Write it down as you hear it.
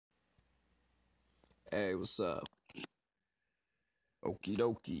Hey, what's up? Okie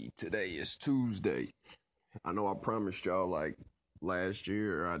dokie. Today is Tuesday. I know I promised y'all like last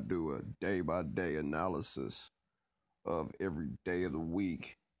year I'd do a day by day analysis of every day of the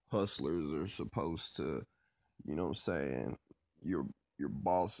week. Hustlers are supposed to, what I'm saying, your your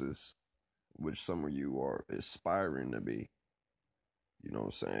bosses, which some of you are aspiring to be, what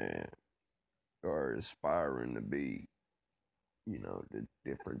I'm saying, are aspiring to be, the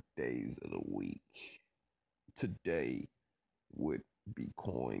different days of the week. Today would be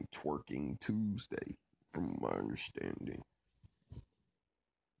coined Twerking Tuesday, from my understanding.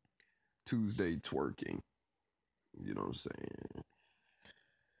 Tuesday twerking, you know what I'm saying?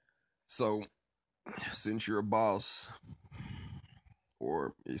 So, since you're a boss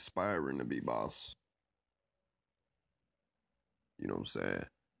or aspiring to be boss, you know what I'm saying?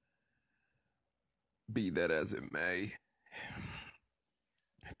 Be that as it may,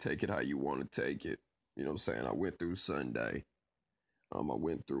 take it how you want to take it. You know what I'm saying? I went through Sunday. I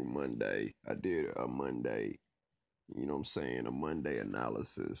went through Monday. I did a Monday, a Monday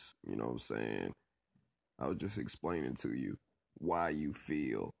analysis. You know what I'm saying? I was just explaining to you why you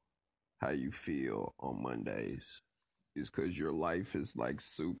feel how you feel on Mondays. Is because your life is like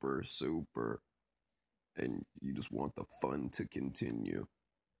super, super, and you just want the fun to continue.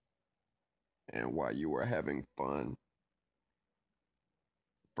 And while you are having fun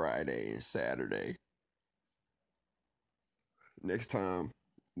Friday and Saturday, next time,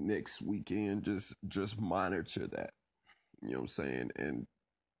 next weekend, just monitor that. You know what I'm saying? And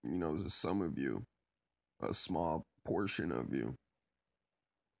some of you, a small portion of you,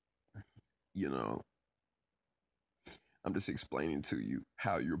 you know, I'm just explaining to you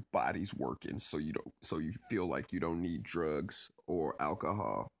how your body's working so you feel like you don't need drugs or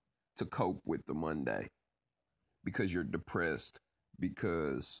alcohol to cope with the Monday because you're depressed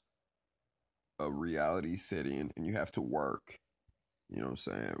because a reality set in and you have to work. You know what I'm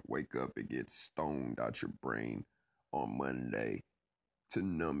saying? Wake up and get stoned out your brain on Monday to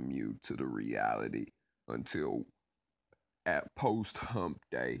numb you to the reality until at post hump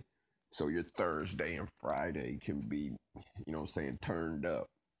day. So your Thursday and Friday can be, turned up.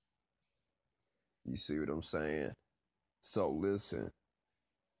 You see what I'm saying? So listen,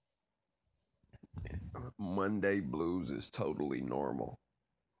 Monday blues is totally normal.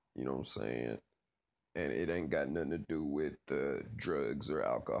 You know what I'm saying? And it ain't got nothing to do with drugs or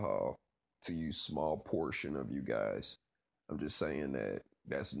alcohol to you small portion of you guys. I'm just saying that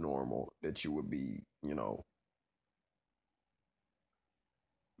that's normal, that you would be,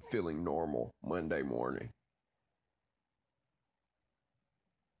 feeling normal Monday morning.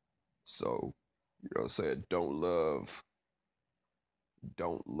 So, say don't love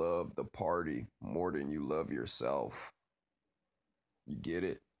the party more than you love yourself. You get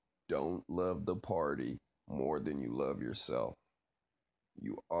it? Don't love the party more than you love yourself.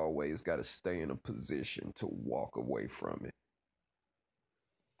 You always got to stay in a position to walk away from it.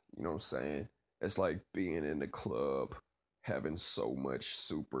 You know what I'm saying? It's like being in the club, having so much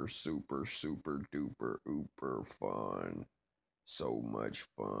super, super, super duper, ooper fun. So much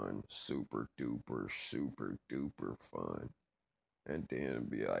fun, super duper, super duper fun. And then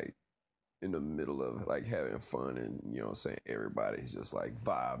be like in the middle of like having fun and, everybody's just like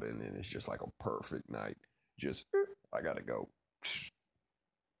vibing and it's just like a perfect night. Just, I gotta go.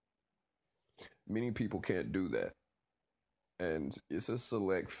 Many people can't do that. And it's a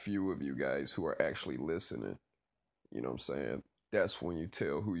select few of you guys who are actually listening. You know what I'm saying? That's when you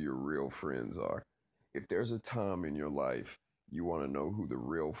tell who your real friends are. If there's a time in your life you want to know who the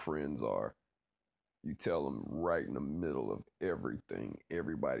real friends are, you tell them right in the middle of everything.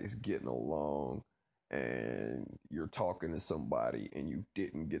 Everybody's getting along and you're talking to somebody and you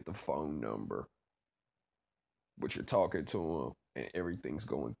didn't get the phone number, but you're talking to them and everything's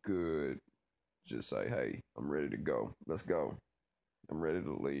going good. Just say, hey, I'm ready to go. Let's go. I'm ready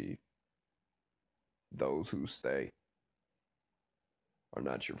to leave. Those who stay are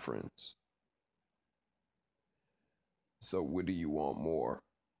not your friends. So, what do you want more?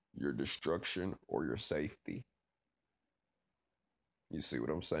 Your destruction or your safety? You see what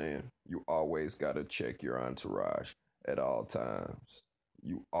I'm saying? You always got to check your entourage at all times.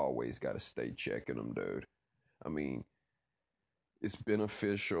 You always got to stay checking them, dude. I mean, it's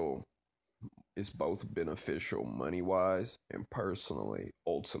beneficial. It's both beneficial money wise and personally,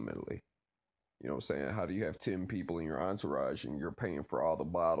 ultimately. You know what I'm saying? How do you have 10 people in your entourage and you're paying for all the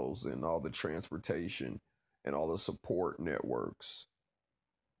bottles and all the transportation and all the support networks?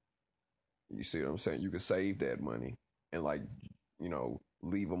 You see what I'm saying? You could save that money and, like,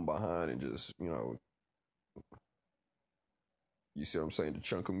 leave them behind and just, You see what I'm saying? To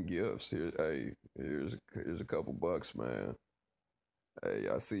chunk them gifts. Here, hey, here's a couple bucks, man. Hey,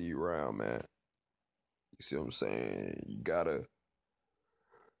 I see you around, man. You see what I'm saying? You gotta,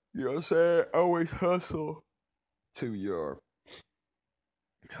 you know what I'm saying? Always to your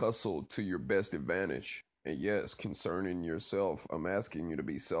hustle to your best advantage. And yes, concerning yourself, I'm asking you to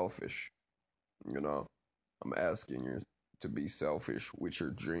be selfish. You know, I'm asking you to be selfish with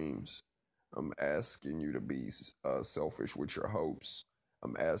your dreams. I'm asking you to be selfish with your hopes.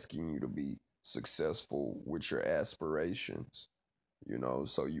 I'm asking you to be successful with your aspirations.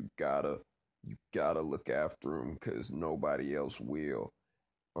 So you gotta look after them because nobody else will,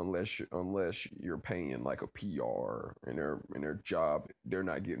 unless you're paying like a PR and their job, they're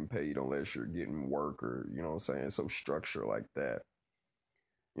not getting paid unless you're getting work, or you know what I'm saying. So structure like that,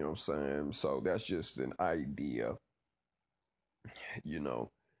 you know what I'm saying. So that's just an idea, you know.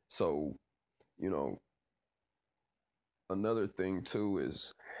 So you know another thing too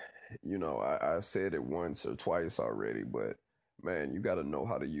is, I said it once or twice already, but man, you got to know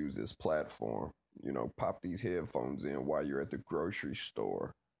how to use this platform. Pop these headphones in while you're at the grocery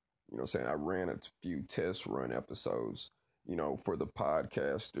store. You know what I'm saying? I ran a few test run episodes, for the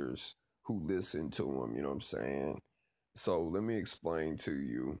podcasters who listen to them, you know what I'm saying? So let me explain to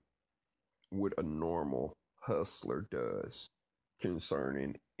you what a normal hustler does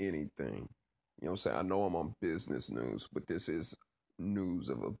concerning anything. You know what I'm saying? I know I'm on business news, but this is news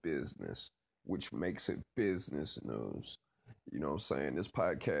of a business, which makes it business news. You know what I'm saying? This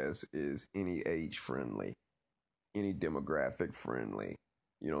podcast is any age friendly, any demographic friendly.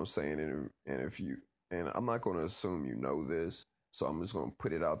 You know what I'm saying? And I'm not going to assume you know this, so I'm just going to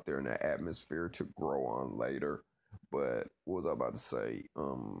put it out there in the atmosphere to grow on later. But what was I about to say?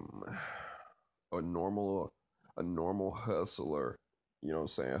 A normal, a normal hustler, you know what I'm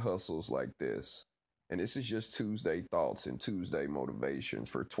saying, hustles like this. And this is just Tuesday thoughts and Tuesday motivations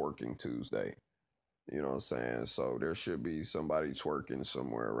for Twerking Tuesday. You know what I'm saying? So there should be somebody twerking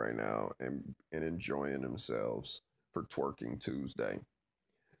somewhere right now and enjoying themselves for Twerking Tuesday.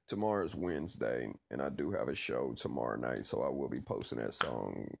 Tomorrow is Wednesday, and I do have a show tomorrow night, so I will be posting that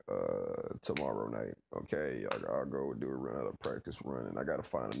song tomorrow night. Okay, I'll go do another practice run, and I gotta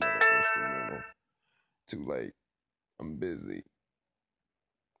find another instrumental. Too late. I'm busy.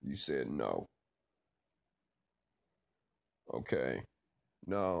 You said no. Okay.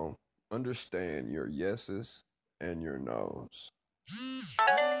 Now, understand your yeses and your nos.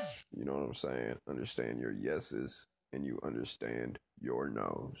 You know what I'm saying? Understand your yeses and you understand your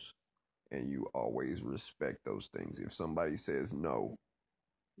nos. And you always respect those things. If somebody says no,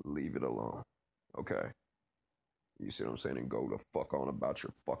 leave it alone. Okay? You see what I'm saying? And go the fuck on about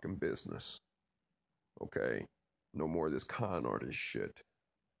your fucking business. Okay? No more of this con artist shit.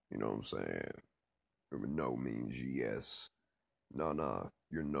 You know what I'm saying? No means yes. No, no.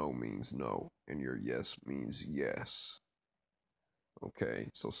 Your no means no. And your yes means yes. Okay,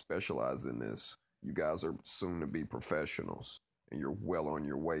 so specialize in this. You guys are soon to be professionals, and you're well on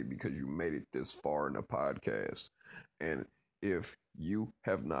your way because you made it this far in the podcast. And if you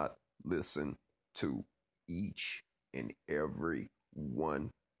have not listened to each and every one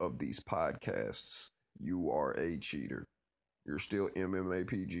of these podcasts, you are a cheater. You're still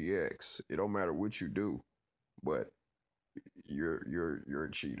MMAPGX. It don't matter what you do, but you're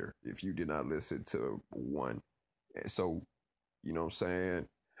a cheater if you did not listen to one. So you know what I'm saying?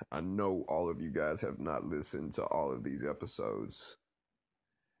 I know all of you guys have not listened to all of these episodes.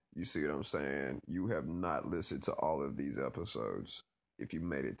 You see what I'm saying? You have not listened to all of these episodes if you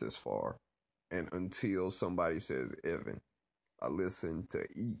made it this far. And until somebody says, Evan, I listened to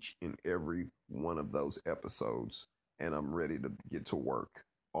each and every one of those episodes and I'm ready to get to work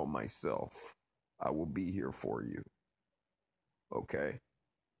on myself, I will be here for you. Okay?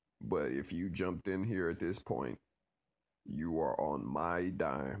 But if you jumped in here at this point, you are on my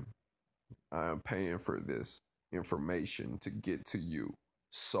dime. I am paying for this information to get to you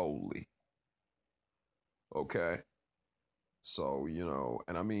solely. Okay? So,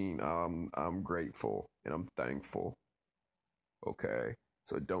 and I mean, I'm grateful and I'm thankful. Okay?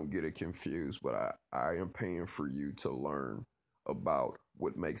 So don't get it confused, but I am paying for you to learn about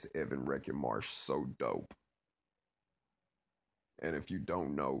what makes Evan Reckenmarsh so dope. And if you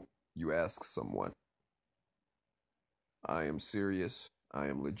don't know, you ask someone. I am serious, I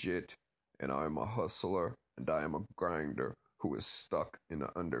am legit, and I am a hustler, and I am a grinder who is stuck in the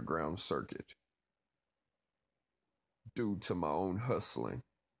underground circuit due to my own hustling.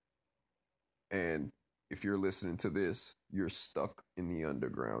 And if you're listening to this, you're stuck in the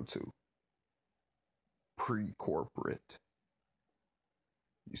underground too. Pre corporate.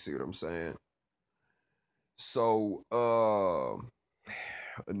 You see what I'm saying? So, a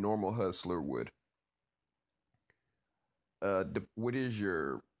normal hustler would, what is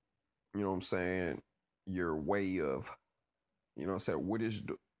your, you know what I'm saying, your way of, you know what I'm saying, what is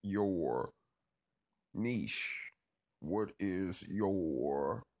your niche? What is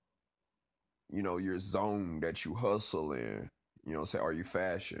your, your zone that you hustle in? You know, say, are you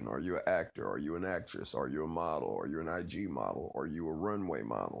fashion? Are you an actor? Are you an actress? Are you a model? Are you an IG model? Are you a runway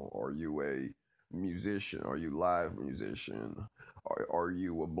model? Are you a musician? Are you live musician? Are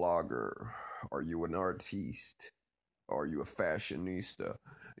you a blogger? Are you an artiste? Are you a fashionista?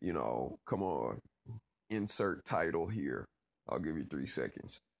 Come on, insert title here. I'll give you 3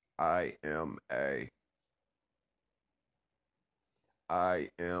 seconds. I am a, I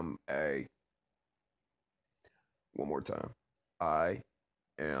am a, one more time. I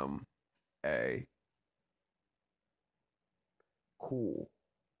am a cool,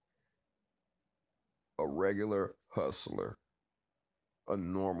 a regular hustler, a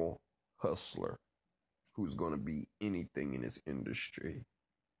normal hustler who's going to be anything in this industry,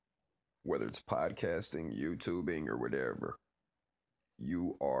 whether it's podcasting, YouTubing, or whatever.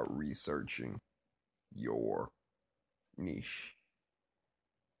 You are researching your niche.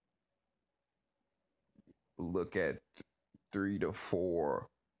 Look at 3 to 4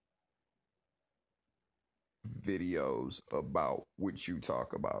 videos about what you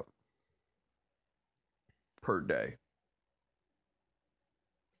talk about per day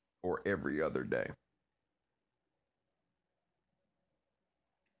or every other day.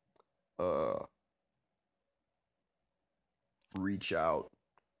 Uh, Reach out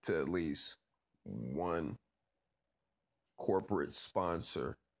to at least one corporate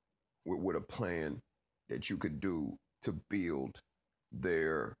sponsor with a plan that you could do to build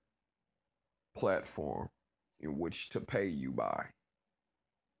their platform in which to pay you by.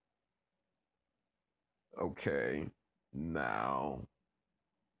 Okay, now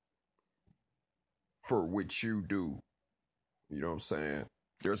for what you do, you know what I'm saying?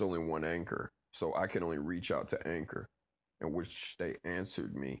 There's only one Anchor, so I can only reach out to Anchor, in which they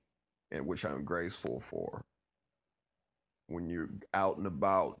answered me, and which I'm grateful for. When you're out and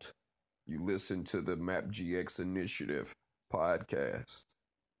about, you listen to the Map GX Initiative podcast.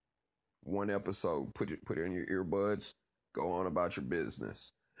 One episode, put it in your earbuds, go on about your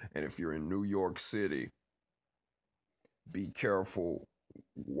business. And if you're in New York City, be careful.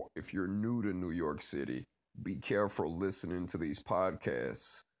 If you're new to New York City, be careful listening to these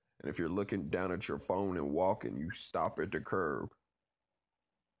podcasts. And if you're looking down at your phone and walking, you stop at the curb.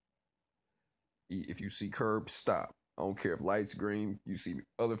 If you see curb, stop. I don't care if lights green, you see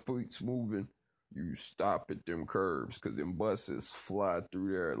other feet moving, you stop at them curbs, because them buses fly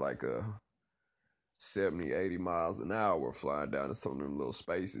through there like a 70, 80 miles an hour flying down to some of them little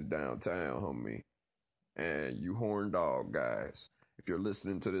spaces downtown, homie. And you horn dog guys, if you're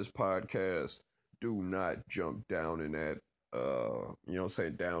listening to this podcast, do not jump down in that,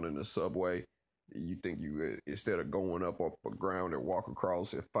 down in the subway. You think instead of going up the ground and walk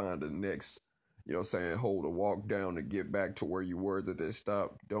across and find the next, hold a walk down to get back to where you were that they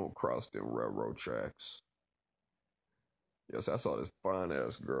stopped, don't cross them railroad tracks. Yes, I saw this fine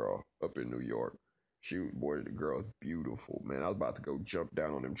ass girl up in New York. Boy, the girl is beautiful, man. I was about to go jump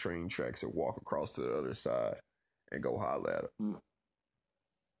down on them train tracks and walk across to the other side and go holler at her.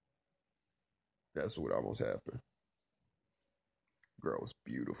 That's what almost happened. Girl was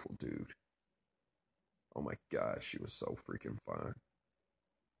beautiful, dude. Oh my gosh, she was so freaking fine.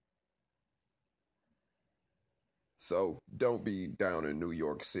 So don't be down in New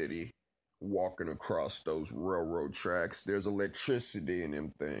York City walking across those railroad tracks. There's electricity in them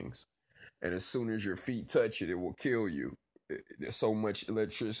things. And as soon as your feet touch it, it will kill you. There's so much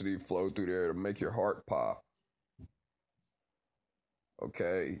electricity flow through there to make your heart pop.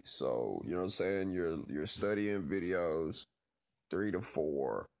 Okay, so you know what I'm saying? You're studying videos, 3 to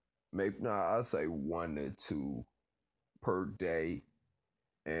 4, maybe I say 1 to 2 per day,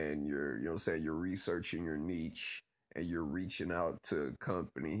 and you're you know what I'm saying, you're researching your niche, and you're reaching out to a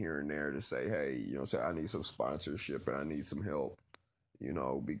company here and there to say, hey, you know what I'm saying, I need some sponsorship and I need some help,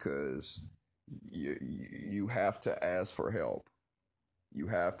 because you have to ask for help. You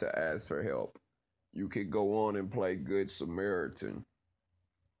have to ask for help. You could go on and play Good Samaritan,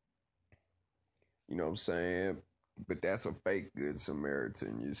 you know what I'm saying? But that's a fake Good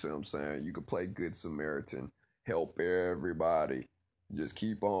Samaritan. You see what I'm saying? You could play Good Samaritan, help everybody. Just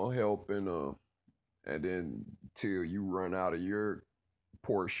keep on helping them. And then till you run out of your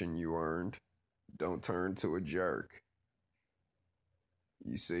portion you earned, don't turn to a jerk.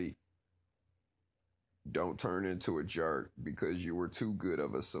 You see? Don't turn into a jerk because you were too good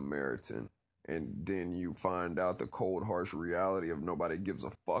of a Samaritan. And then you find out the cold, harsh reality of nobody gives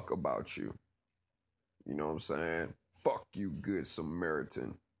a fuck about you. You know what I'm saying? Fuck you, good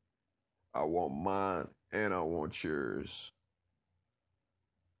Samaritan. I want mine and I want yours.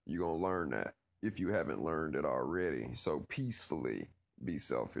 You're going to learn that if you haven't learned it already. So peacefully be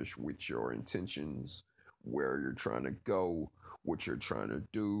selfish with your intentions, where you're trying to go, what you're trying to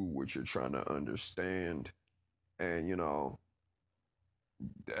do, what you're trying to understand. And,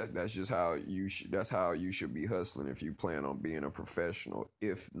 that's just how that's how you should be hustling if you plan on being a professional.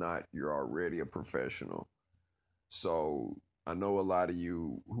 If not, you're already a professional. So I know a lot of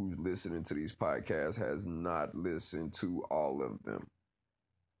you who's listening to these podcasts has not listened to all of them.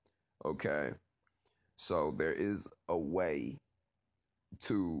 Okay. So there is a way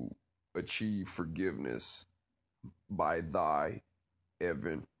to achieve forgiveness by thy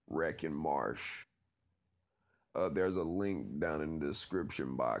Evan Reckon Marsh. There's a link down in the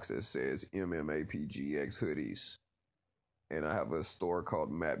description box that says MMAPGX hoodies. And I have a store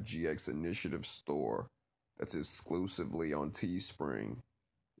called MapGX Initiative Store that's exclusively on Teespring.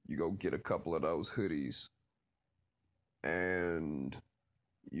 You go get a couple of those hoodies and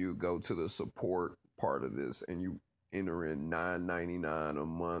you go to the support part of this and you enter in $9.99 a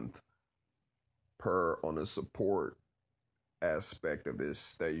month per on the support aspect of this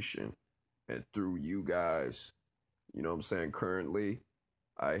station. And through you guys, you know what I'm saying? Currently,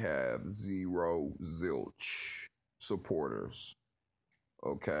 I have zero zilch supporters.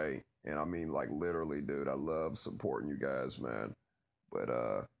 Okay. And I mean, like, literally, dude, I love supporting you guys, man. But,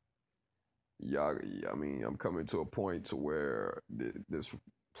 y'all, I mean, I'm coming to a point to where this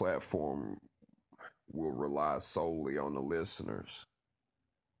platform will rely solely on the listeners.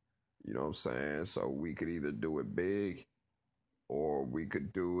 You know what I'm saying? So we could either do it big or we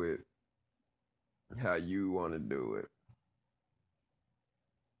could do it how you want to do it.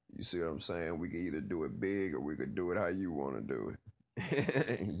 You see what I'm saying? We could either do it big or we could do it how you want to do it.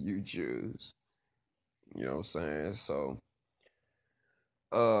 You choose. You know what I'm saying? So,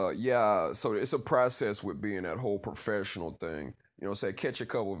 yeah, so it's a process with being that whole professional thing. You know, say catch a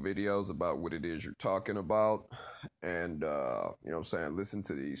couple videos about what it is you're talking about, and you know what I'm saying, listen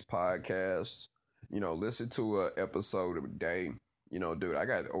to these podcasts. Listen to a episode a day. Dude, I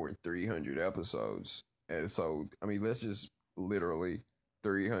got over 300 episodes, and so I mean, let's just literally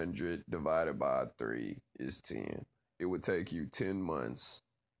 300 divided by 3 is 10. It would take you 10 months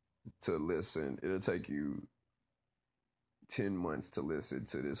to listen. It'll take you 10 months to listen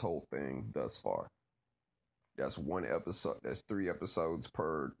to this whole thing thus far. That's one episode. That's 3 episodes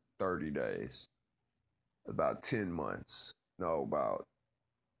per 30 days. About 10 months. No, about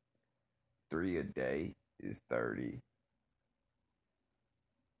 3 a day is 30.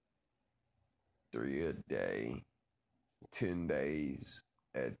 3 a day. 10 days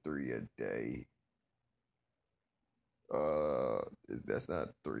at 3 a day. Uh, that's not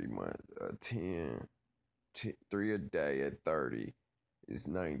 3 months. 3 a day at 30 is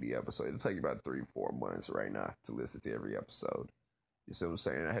 90 episodes. It'll take you about 3-4 months right now to listen to every episode. You see what I'm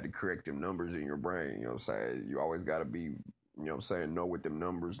saying? I had to correct them numbers in your brain. You know what I'm saying? You always got to be, you know what I'm saying, know what them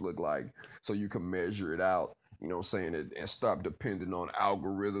numbers look like so you can measure it out. You know what I'm saying? And stop depending on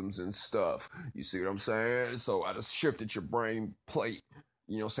algorithms and stuff. You see what I'm saying? So I just shifted your brain plate,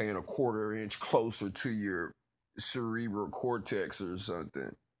 you know what I'm saying, a quarter inch closer to your cerebral cortex or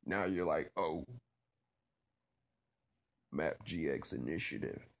something. Now you're like, oh, Map GX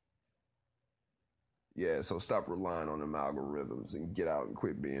initiative. Yeah, so stop relying on them algorithms and get out and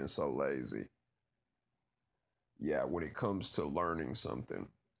quit being so lazy. Yeah, when it comes to learning something.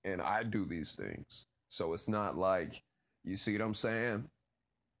 And I do these things. So it's not like, you see what I'm saying?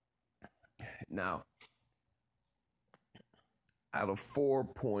 Now, out of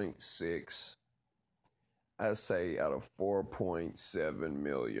 4.6, I say out of 4.7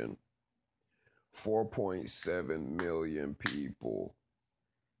 million, 4.7 million people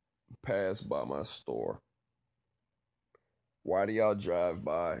pass by my store. Why do y'all drive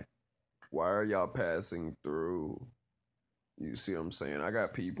by? Why are y'all passing through? You see what I'm saying? I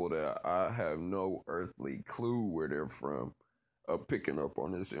got people that I have no earthly clue where they're from, picking up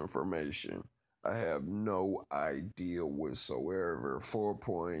on this information. I have no idea whatsoever.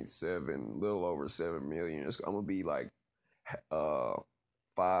 4.7, little over 7 million. I'm gonna be like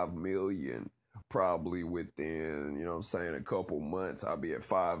 5 million probably within, you know what I'm saying, a couple months. I'll be at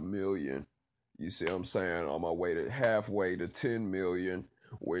 5 million. You see what I'm saying? On my way to halfway to 10 million,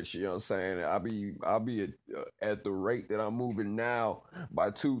 which, you know what I'm saying, I'll be at the rate that I'm moving now.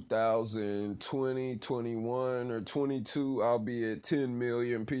 By 2020, 21 or 22, I'll be at 10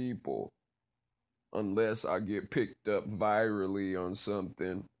 million people, unless I get picked up virally on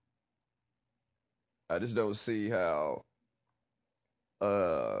something. I just don't see how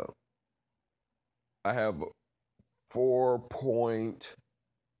uh I have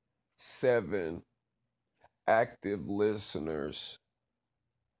 4.7 active listeners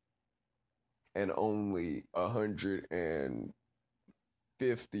and only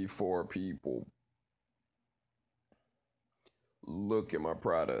 154 people look at my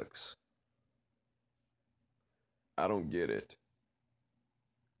products. I don't get it.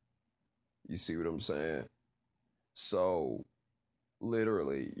 You see what I'm saying? So,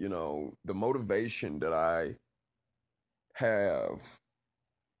 literally, the motivation that I have,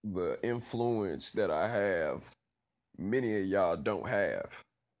 the influence that I have, many of y'all don't have.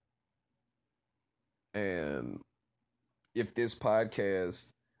 And if this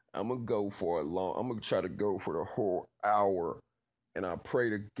podcast, I'm gonna try to go for the whole hour. And I pray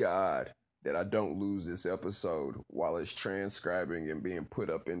to God that I don't lose this episode while it's transcribing and being put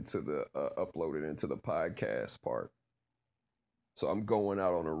up into the uploaded into the podcast part. So I'm going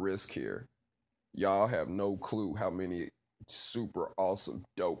out on a risk here. Y'all have no clue how many super awesome,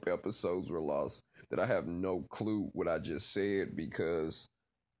 dope episodes were lost, that I have no clue what I just said because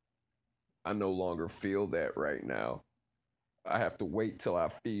I no longer feel that right now. I have to wait till I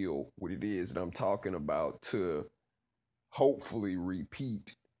feel what it is that I'm talking about to hopefully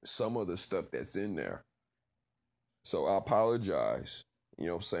repeat some of the stuff that's in there. So I apologize. You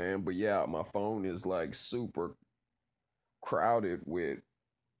know what I'm saying? But yeah, my phone is like super crowded with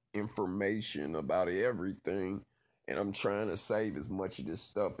information about everything. And I'm trying to save as much of this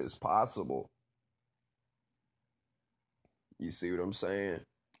stuff as possible. You see what I'm saying?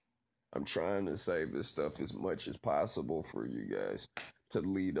 I'm trying to save this stuff as much as possible for you guys to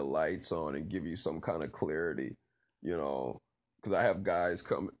leave the lights on and give you some kind of clarity, you know. Because I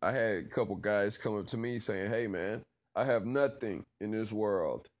had a couple guys come up to me saying, hey man, I have nothing in this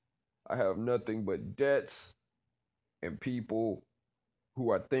world. I have nothing but debts and people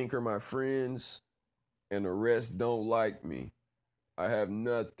who I think are my friends, and the rest don't like me. I have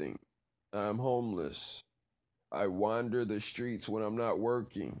nothing. I'm homeless. I wander the streets when I'm not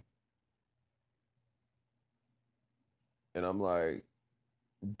working. And I'm like,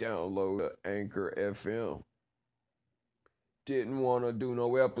 download Anchor FM. Didn't want to do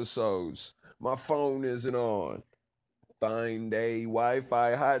no episodes. My phone isn't on. Find a Wi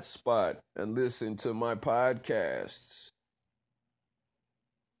Fi hotspot and listen to my podcasts.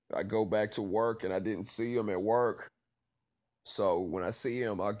 I go back to work and I didn't see them at work. So when I see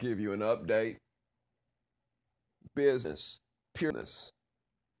them, I'll give you an update. Business, pureness,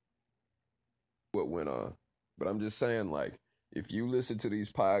 what went on. But I'm just saying, like, if you listen to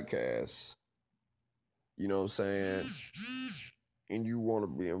these podcasts, you know what I'm saying, and you want to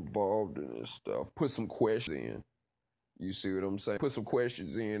be involved in this stuff, put some questions in. You see what I'm saying? Put some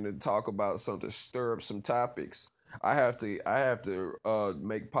questions in and talk about something, stir up some topics. I have to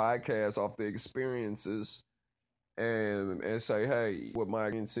make podcasts off the experiences and say, hey, what my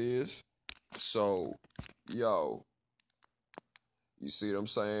experience is. So, yo, you see what I'm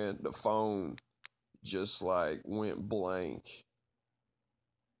saying? The phone just like went blank.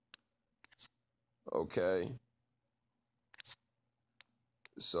 Okay.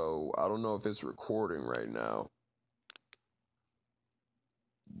 So I don't know if it's recording right now,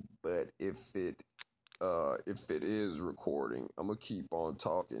 but if it is recording, I'm gonna keep on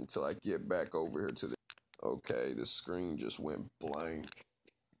talking until I get back over here to the. Okay, the screen just went blank,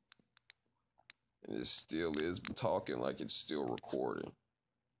 and it still is talking like it's still recording.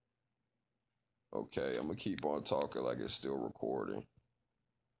 Okay, I'm gonna keep on talking like it's still recording.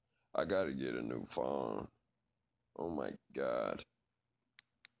 I gotta get a new phone. Oh my god.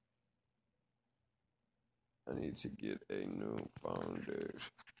 I need to get a new phone, dude.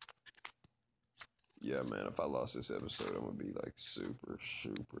 Yeah, man, if I lost this episode, I'm gonna be like super,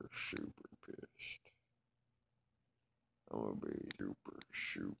 super, super pissed. I'm gonna be super,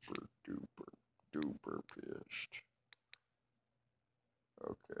 super, duper, duper pissed.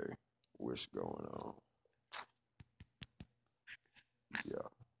 Okay, what's going on? Yeah.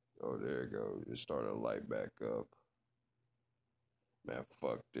 Oh, there it goes. It started to light back up. Man,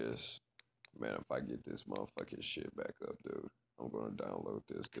 fuck this. Man, if I get this motherfucking shit back up, dude, I'm gonna download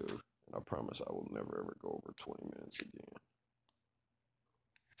this, dude. And I promise I will never ever go over 20 minutes again.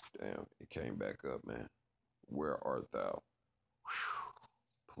 Damn, it came back up, man. Where art thou? Whew.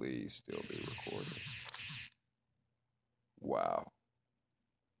 Please still be recording. Wow.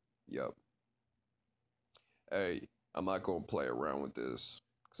 Yup. Hey, I'm not gonna play around with this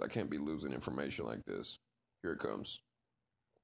because I can't be losing information like this. Here it comes.